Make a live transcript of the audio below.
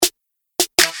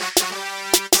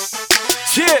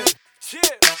Yeah.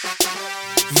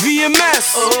 VMS.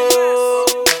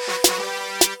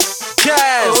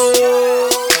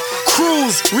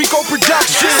 Cruz, Rico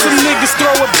Productions. Some niggas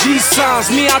throw up G signs,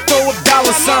 me I throw up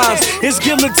dollar signs. It's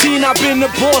guillotine, I've been the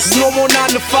boss, no more 9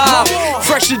 to 5.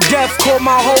 Fresh to death, call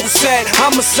my whole set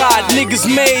homicide. Niggas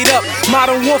made up,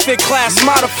 modern warfare class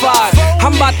modified.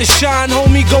 I'm about to shine,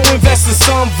 homie, go invest in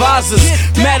some visors.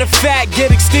 Matter of fact,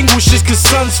 get extinguishers cause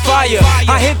sun's fire.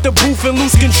 I hit the booth and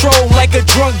lose control like a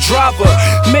drunk driver.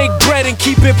 Make bread and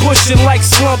keep it pushing like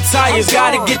slump tires.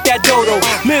 Gotta get that dodo,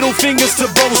 middle fingers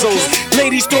to bozos.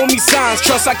 Ladies throw me signs,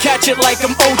 trust I catch it like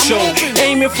I'm Ocho.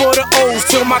 Aiming for the O's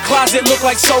till my closet look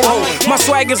like Soho. My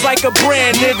swag is like a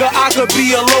brand, nigga, I could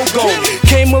be a logo.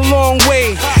 Came a long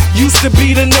way, used to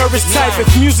be the nervous type. If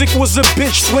music was a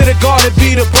bitch, swear to God it'd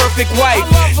be the perfect wife.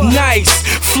 Nice,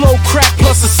 flow crack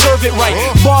plus a serve it right.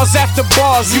 Bars after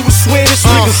bars, you would swear this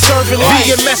nigga serving life.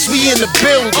 VMS, we in the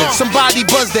building, somebody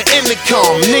buzz the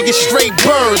intercom. Niggas straight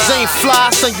birds, ain't fly,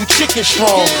 son, you chicken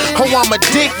strong. Oh, I'm a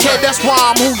dickhead, that's why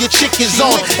I'm who your chick is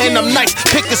on. And I'm nice,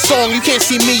 pick a song, you can't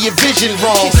see me, your vision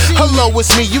wrong. Hello,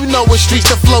 it's me, you know what streets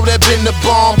the flow that been the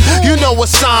bomb. You know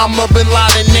Osama Bin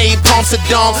Laden, napalm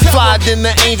Saddam. Fly than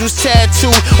the angel's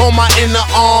tattoo on my inner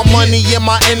arm. Money in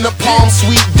my inner palm,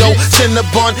 sweet dough,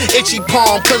 cinnabon, itchy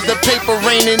palm. Cause the paper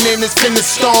raining and it's finna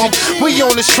storm. We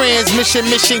on this transmission,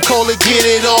 mission, call it, get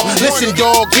it all. Listen,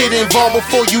 dog, get involved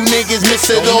before you niggas miss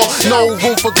it all. No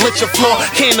room for glitch or flaw,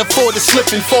 can't afford to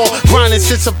slip and fall. Grinding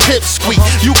since a pip squeak,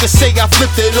 you can say I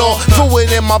flipped it all. Throw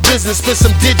it in my business, spend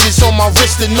some digits on my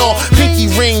wrist and all. Pinky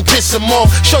ring, piss them off,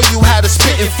 show you how to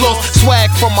spit and floss. Swag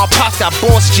from my pops, got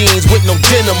boss jeans with no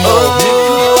denim on.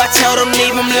 Oh, I told them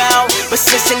leave them alone, but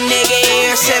since a nigga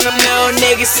here, send them little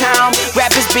niggas home.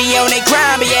 Rappers be on they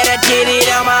grind, but yet I did it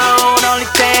on my own. Only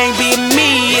thing being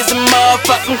me is a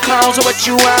motherfucking clone, so what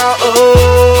you want?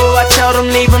 Oh, I told them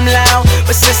leave them alone,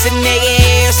 but since a nigga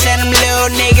here, send them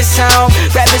little niggas home.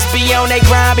 Rappers be on they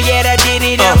grind, but yet I did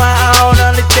it on my own.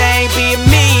 Only thing being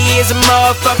me is a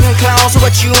motherfucking clone, so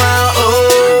what you want?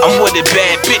 Oh, I'm with a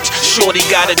bad bitch, shorty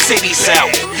got her titties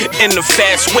out. In the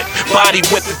fast whip, body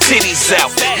with the titties out.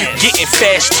 Getting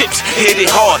fast chips, hit it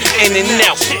hard, in and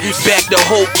out. Back the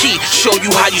whole key, show you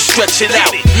how you stretch it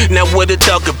out. Now what a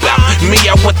thug about? Me,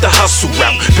 I went the hustle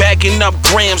route. Bagging up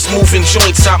grams, moving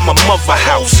joints out my mother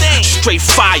house. Straight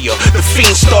fire, the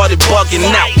fiend started bugging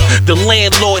out. The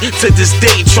landlord to this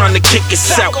day trying to kick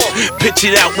us out. Pitch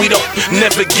it out, we don't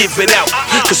never give it out.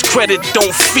 Cause credit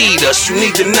don't feed us, you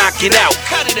need to knock it out.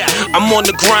 I'm on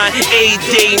the grind, a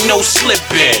day, no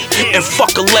slipping. And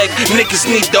fuck a leg, niggas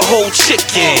need the whole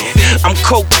chicken. I'm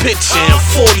coke pitching,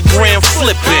 40 grand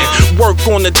flipping. Work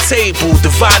on the table,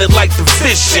 divided like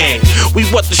division. We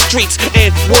what the streets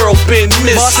and world been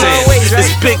missing. This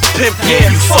big pimp,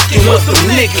 yeah, you fucking with them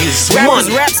niggas.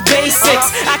 Raps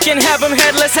basics, I can have them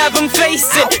headless, have them face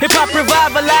it. If I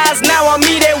revitalize, now I'm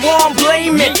me, they won't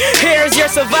blame it. Here's your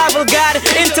survival guide,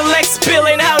 intellect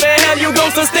spilling. How the hell you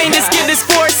gon' sustain this kid? This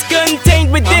force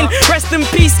contained within. Rest in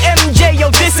peace, MJ,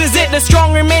 yo, this is it. The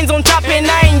strong remains on top and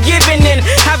I ain't giving in.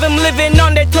 Have them living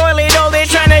on the toilet, all they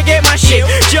tryna get my shit.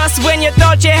 Just when you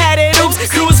thought you had it, oops,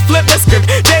 Cruz flip the script.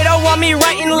 They don't want me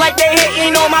writing like they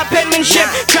hating on my penmanship.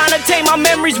 Tryna tame my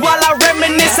memories while I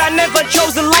reminisce. I never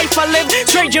chose the life I live.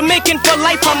 Straight Jamaican for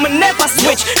life, I'ma never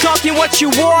switch. Talking what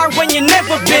you are when you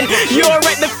never been. You're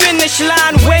at the finish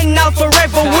line when I'll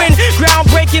forever win.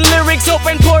 Groundbreaking lyrics,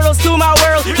 open portals to my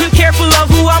world. Be careful of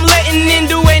who I'm letting in.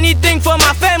 Do anything for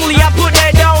my family, I put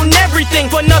that down everything.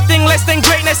 For nothing less than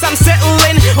greatness, I'm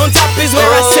settling. On top is where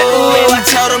I settle in. I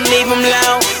told them leave them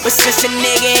alone, but since a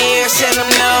nigga here, send them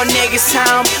little niggas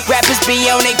home. Rappers be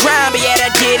on they grind, but yet I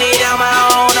did it on my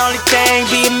own. Only thing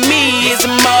being me is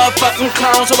a motherfucking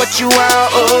clone, so what you want?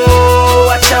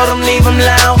 Oh, I told them leave them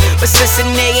alone, but since a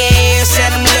nigga here,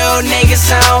 send them little niggas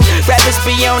home. Rappers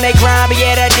be on they grind, but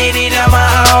yet I did it on my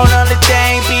own. Only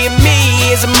thing being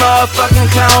me is a motherfucking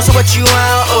clone, so what you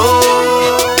want?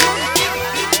 Oh,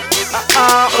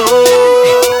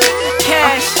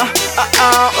 Cash,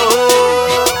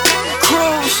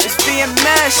 Cruz, it's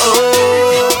VMS,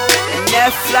 and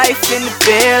F life in the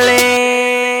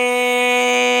building.